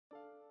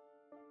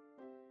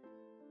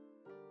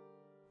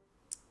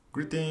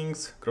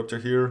Greetings,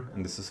 Kropcia here,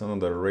 and this is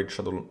another Raid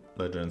Shadow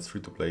Legends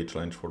free-to-play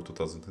challenge for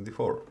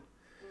 2024.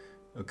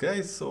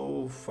 Okay,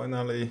 so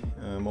finally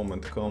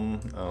moment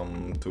come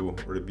to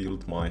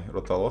rebuild my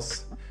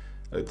Rathalos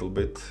a little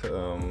bit.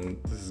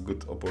 This is a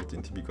good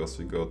opportunity because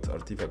we got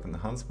artifact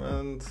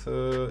enhancement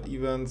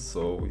event,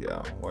 so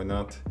yeah, why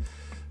not?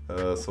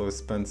 So I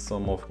spent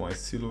some of my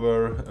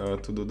silver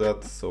to do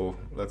that, so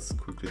let's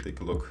quickly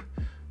take a look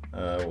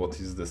what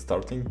is the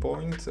starting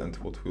point and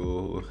what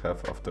we'll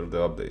have after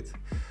the update.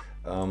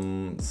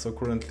 So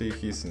currently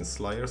he's in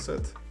Slayer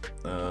set.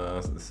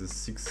 This is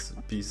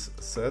 6-piece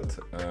set,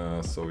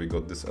 so we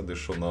got this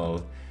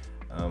additional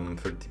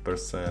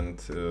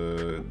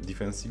 30%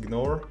 defense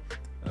ignore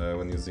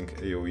when using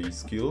AoE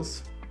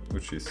skills,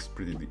 which is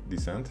pretty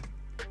decent,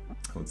 I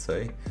would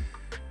say.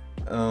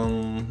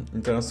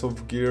 In terms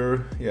of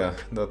gear, yeah,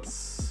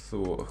 that's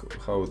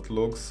how it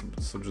looks.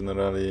 So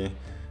generally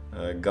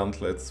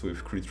gauntlets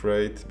with crit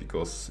rate,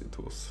 because it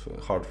was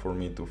hard for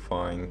me to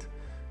find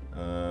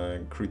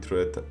crit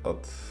rate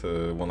at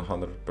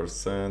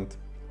 100%.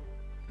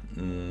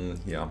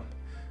 Yeah,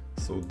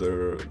 so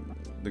the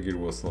gear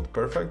was not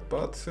perfect,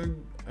 but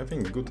I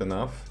think good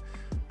enough.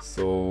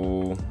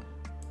 So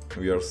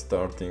we are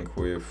starting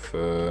with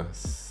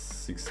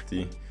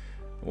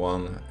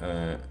 61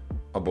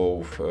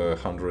 above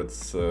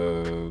hundreds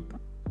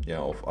yeah,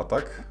 of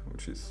attack,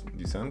 which is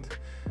decent,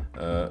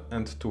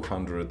 and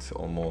 200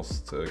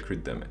 almost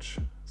crit damage.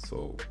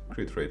 So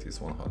crit rate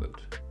is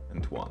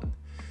 101.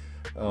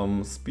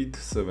 Speed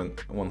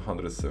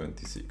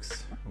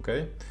 176.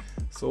 Okay,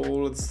 so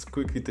let's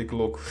quickly take a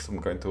look, some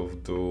kind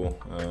of do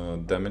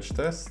damage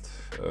test.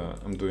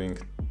 I'm doing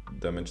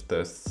damage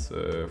tests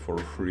for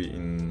free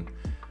in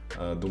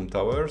Doom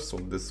Tower, so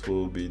this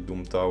will be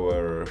Doom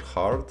Tower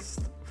Hard,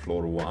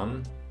 floor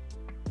 1.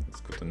 It's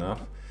good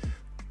enough.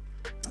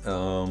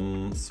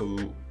 So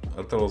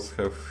Rathalos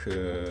have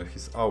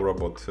his aura,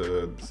 but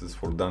this is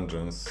for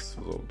dungeons,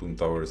 so Doom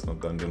Tower is not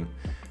dungeon.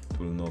 It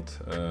will not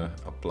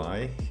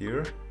apply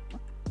here.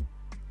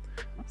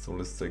 So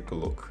let's take a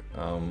look.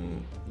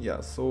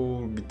 Yeah, so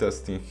we'll be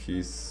testing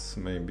his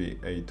maybe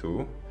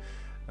A2.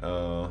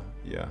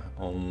 Yeah,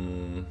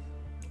 on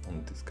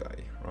this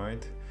guy,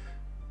 right?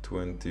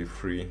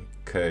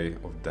 23k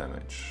of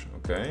damage.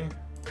 Okay,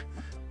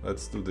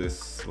 let's do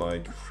this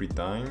like 3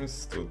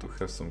 times to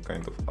have some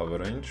kind of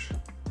average.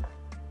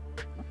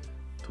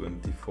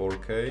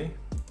 24k.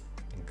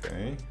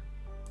 Okay.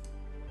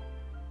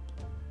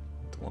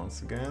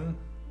 Once again,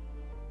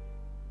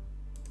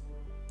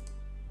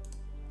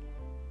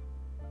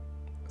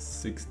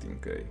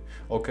 16k.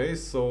 Okay,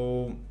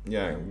 so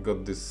yeah,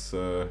 got this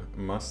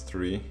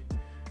mastery,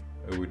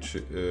 which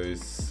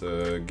is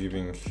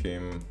giving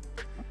him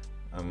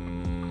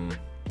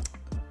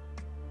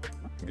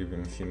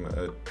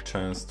a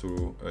chance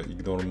to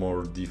ignore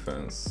more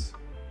defense.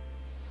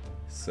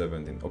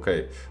 17.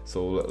 Okay,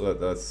 so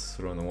let's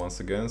run once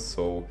again.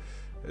 So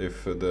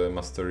if the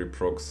mastery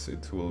procs,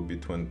 it will be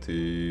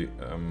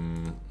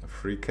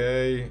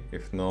 23k.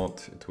 If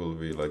not, it will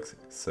be like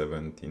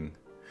 17.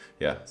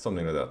 Yeah,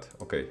 something like that.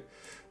 Okay,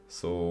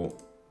 so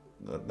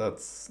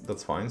that's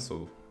fine.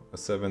 So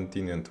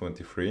 17 and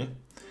 23.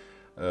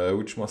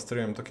 Which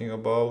mastery I'm talking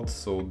about?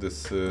 So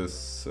this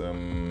is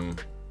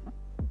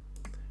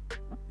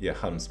yeah,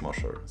 Helm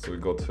Smasher. So we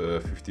got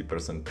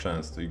 50%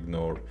 chance to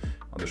ignore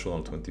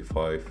additional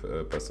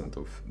 25%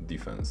 of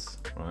defense,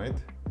 right?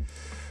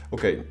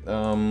 Okay,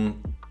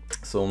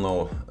 so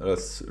now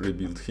let's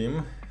rebuild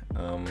him.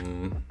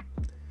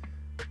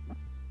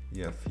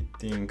 Yeah,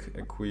 fitting,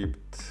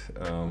 equipped.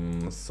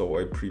 So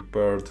I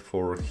prepared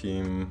for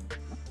him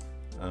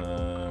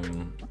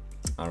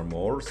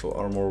armor. So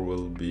armor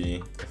will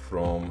be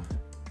from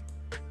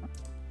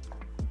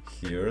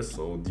here.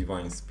 So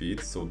divine speed.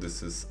 So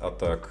this is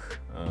attack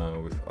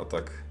with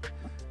attack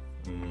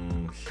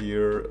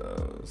here.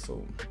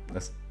 So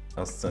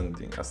ascent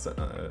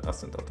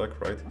attack,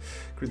 right?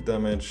 Crit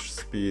damage,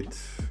 speed,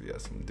 yeah,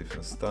 some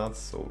different stats,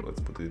 so let's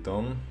put it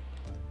on.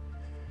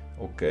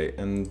 Okay,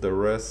 and the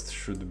rest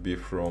should be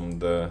from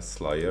the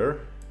Slayer.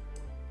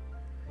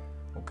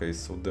 Okay,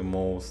 so the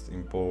most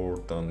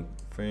important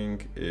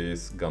thing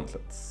is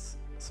gauntlets.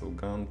 So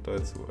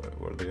gauntlets,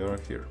 where they are,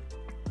 here.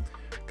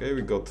 Okay,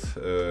 we got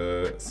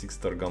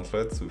 6-star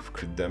gauntlets with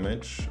crit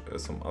damage,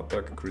 some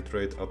attack, crit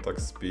rate, attack,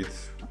 speed.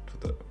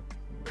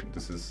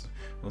 This is,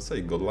 I'll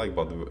say godlike,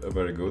 but a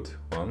very good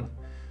one.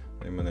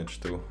 I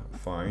managed to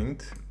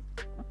find.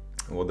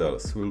 What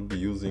else? We'll be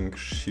using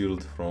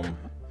shield from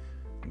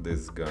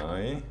this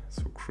guy.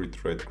 So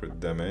crit rate, crit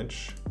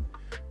damage,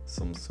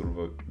 some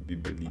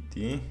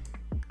survivability.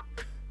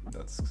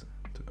 That's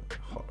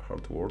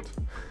hard word.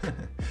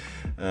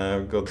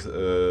 We've got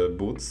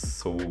boots.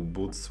 So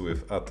boots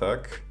with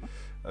attack.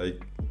 I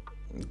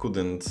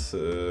couldn't.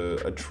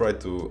 I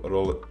tried to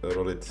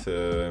roll it.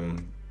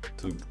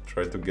 To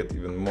try to get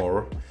even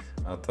more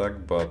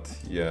attack, but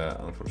yeah,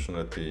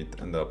 unfortunately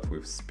it ended up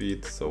with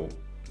speed. So,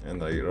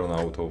 and I run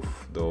out of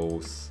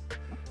those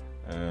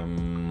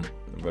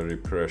very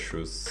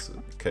precious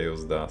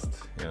chaos dust.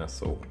 Yeah,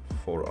 so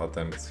 4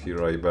 attempts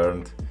here I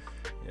burned,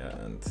 yeah,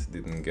 and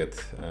didn't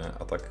get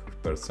attack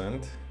with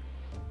percent.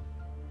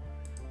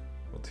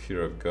 But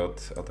here I've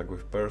got attack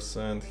with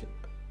percent.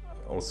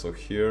 Also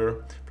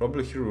here,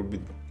 probably here will be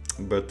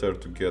better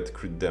to get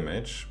crit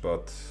damage,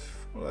 but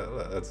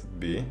let it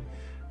be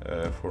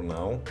for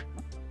now.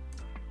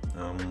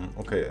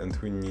 Okay, and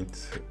we need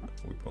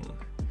weapon.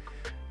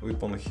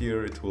 Weapon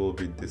here, it will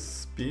be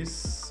this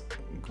piece.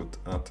 Good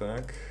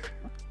attack.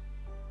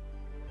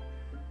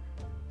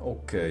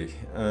 Okay,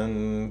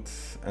 and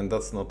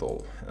that's not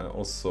all.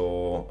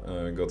 Also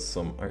got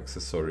some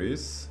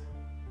accessories.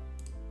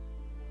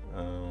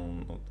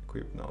 Not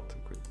equipped, not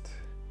equipped.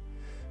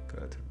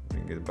 Gotta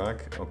bring it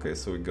back. Okay,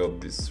 so we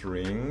got this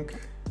ring.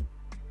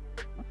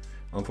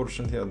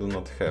 Unfortunately, I do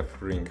not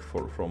have ring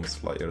from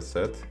Slayer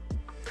set,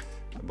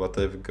 but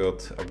I've got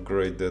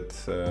upgraded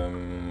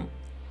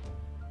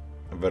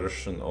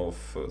version of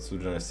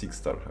Sujana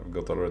 6-star. I've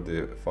got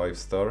already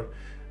 5-star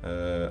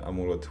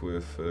amulet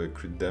with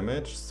crit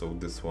damage, so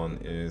this one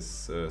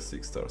is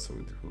 6-star, so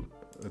it will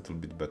a little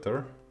bit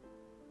better.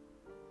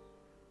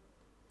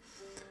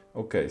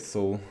 Okay,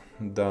 so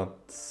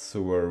that's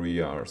where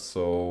we are.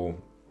 So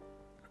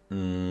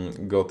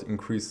got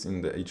increase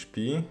in the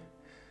HP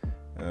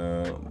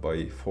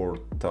by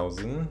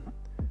 4,000.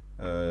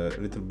 A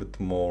little bit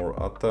more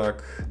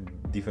attack,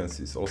 defense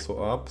is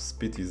also up,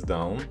 speed is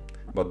down,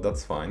 but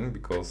that's fine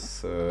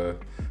because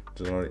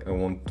generally I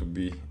want to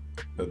be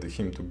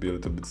him to be a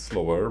little bit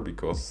slower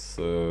because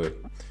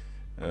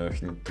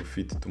he needs to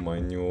fit to my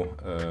new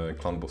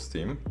clan boss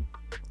team,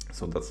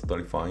 so that's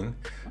totally fine.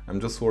 I'm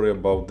just worried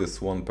about this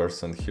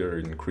 1% here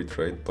in crit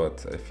rate,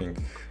 but I think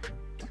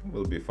it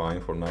will be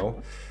fine for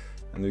now.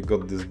 And we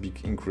got this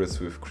big increase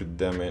with crit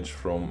damage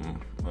from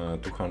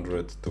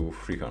 200 to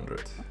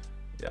 300.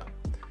 Yeah,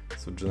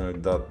 so generally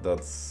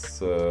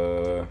that's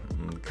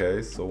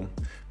okay. So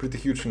pretty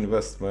huge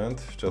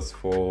investment just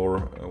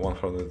for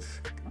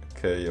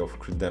 100k of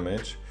crit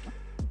damage,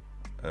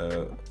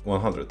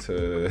 100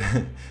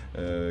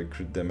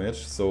 crit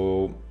damage.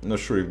 So not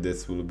sure if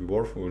this will be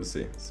worth. We'll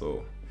see.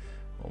 So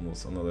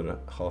almost another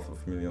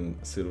 500,000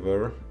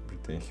 silver.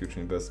 Pretty huge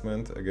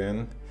investment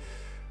again.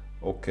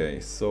 Okay,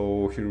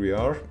 so here we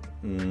are.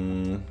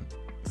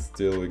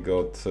 Still we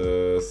got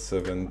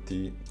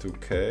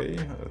 72k.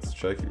 Let's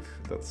check if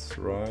that's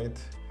right.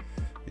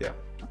 Yeah,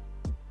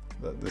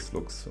 this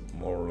looks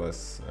more or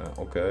less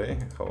okay,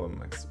 how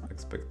I'm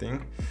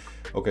expecting.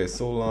 Okay,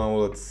 so now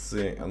let's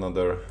see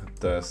another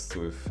test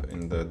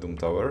in the Doom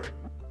Tower.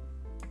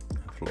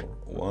 Floor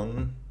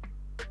 1.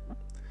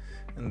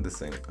 And the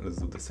same, let's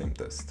do the same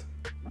test.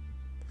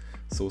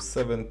 So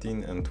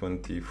 17 and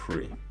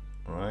 23,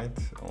 right,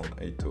 on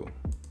A2.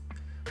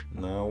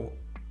 Now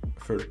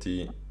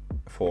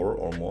 34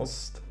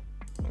 almost,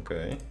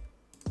 okay.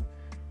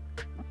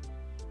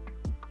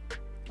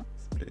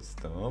 Split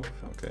stop,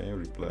 okay,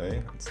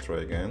 replay, let's try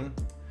again.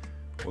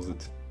 Was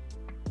it?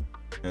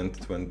 And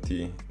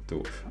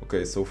 22.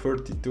 Okay, so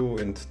 32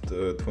 and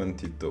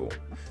 22.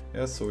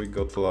 Yeah, so we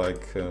got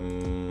like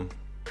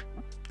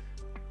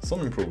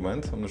some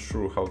improvement. I'm not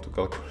sure how to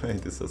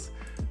calculate this as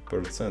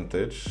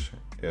percentage.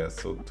 Yeah,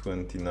 so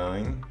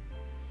 29.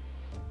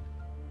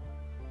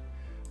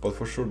 But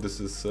for sure this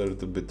is a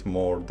little bit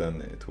more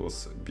than it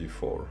was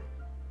before,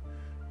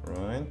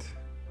 right?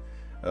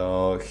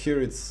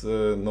 Here it's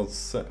I'm not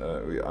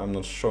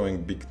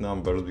showing big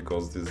numbers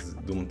because this is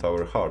Doom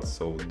Tower hard,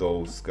 so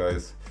those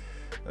guys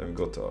have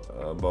got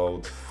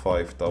about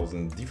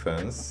 5,000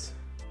 defense,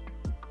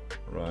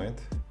 right?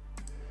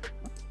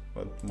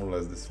 But more or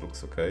less this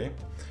looks okay.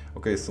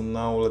 Okay, so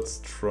now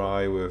let's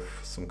try with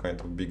some kind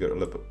of bigger,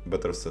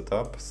 better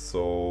setup.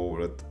 So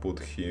let's put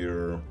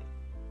here.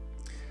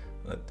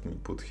 Let me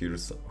put here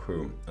some.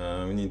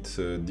 We need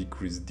to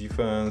decrease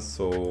defense.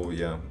 So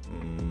yeah,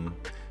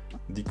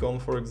 Deacon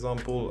for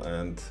example,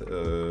 and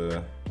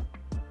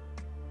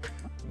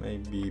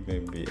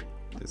maybe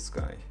this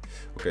guy.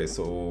 Okay,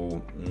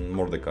 so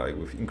Mordecai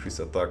with increased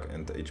attack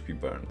and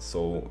HP burn.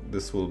 So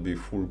this will be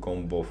full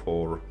combo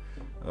for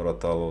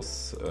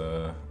Rathalos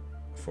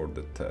for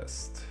the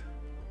test.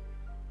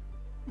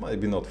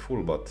 Maybe not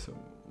full, but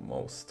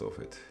most of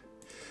it.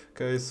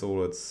 Okay, so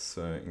let's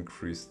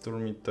increase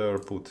turn meter,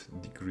 put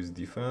decrease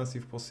defense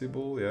if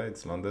possible. Yeah,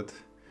 it's landed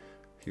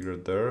here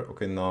and there.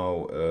 Okay,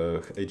 now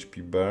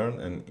HP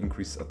burn and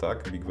increase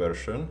attack, big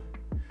version.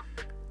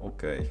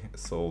 Okay,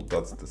 so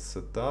that's the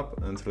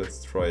setup, and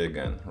let's try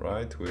again,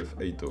 right, with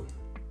A2.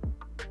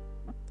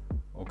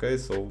 Okay,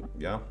 so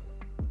yeah,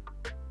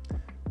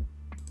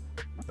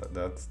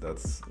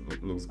 that's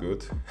looks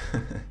good.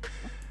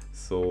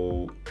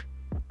 So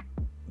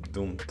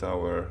Doom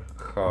Tower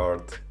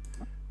hard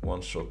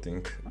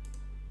one-shotting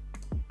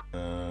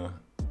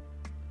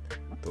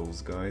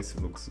those guys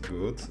looks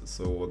good.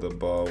 So what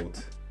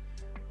about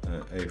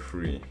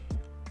A3?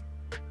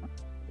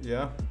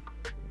 Yeah,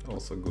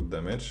 also good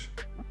damage,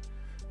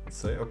 let's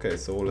say. Okay,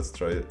 so let's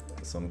try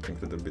something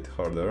a little bit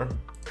harder.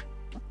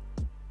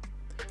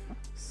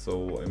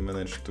 so I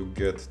managed to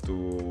get to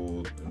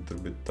a little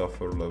bit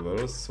tougher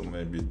levels, so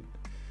maybe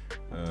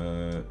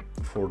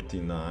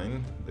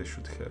 49, they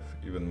should have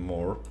even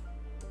more.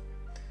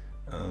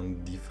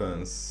 And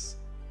defense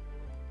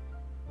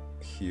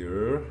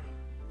here,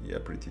 yeah,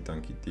 pretty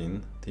tanky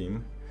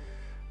team.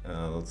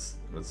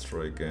 Let's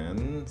try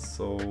again.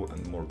 So,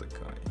 and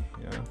Mordecai,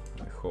 yeah,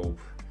 I hope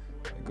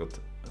I got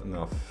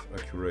enough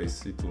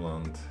accuracy to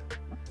land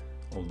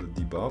all the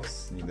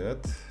debuffs needed.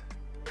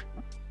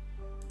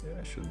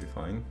 Yeah, should be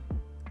fine.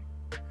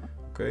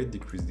 Okay,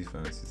 decrease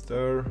defense is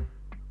there,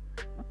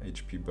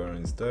 HP burn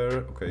is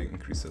there. Okay,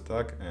 increase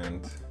attack,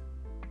 and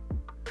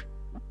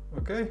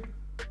okay,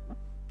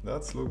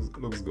 that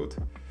looks good.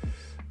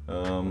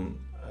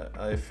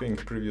 I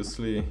think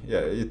previously, yeah,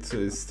 it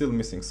is still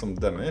missing some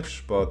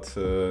damage, but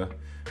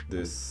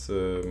this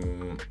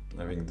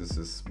I think this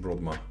is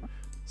Broadma.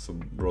 So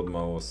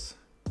Broadma was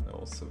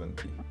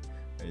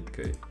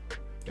 78k.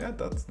 Yeah,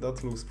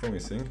 that looks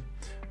promising.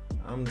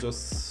 I'm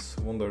just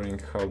wondering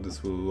how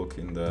this will look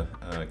in the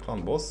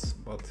clan boss,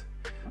 but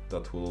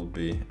that will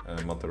be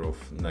a matter of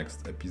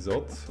next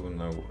episode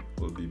when I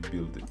will be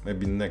building,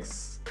 maybe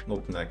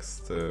not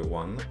next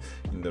one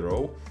in the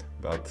row,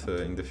 but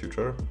in the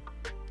future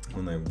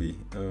when I'll be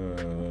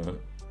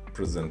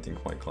presenting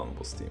my clan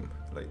boss team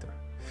later.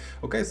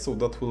 Okay, so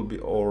that will be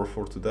all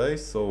for today.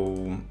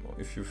 So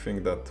if you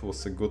think that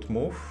was a good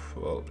move,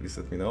 well, please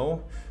let me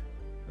know.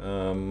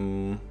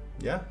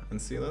 Yeah,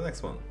 and see you in the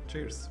next one.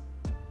 Cheers!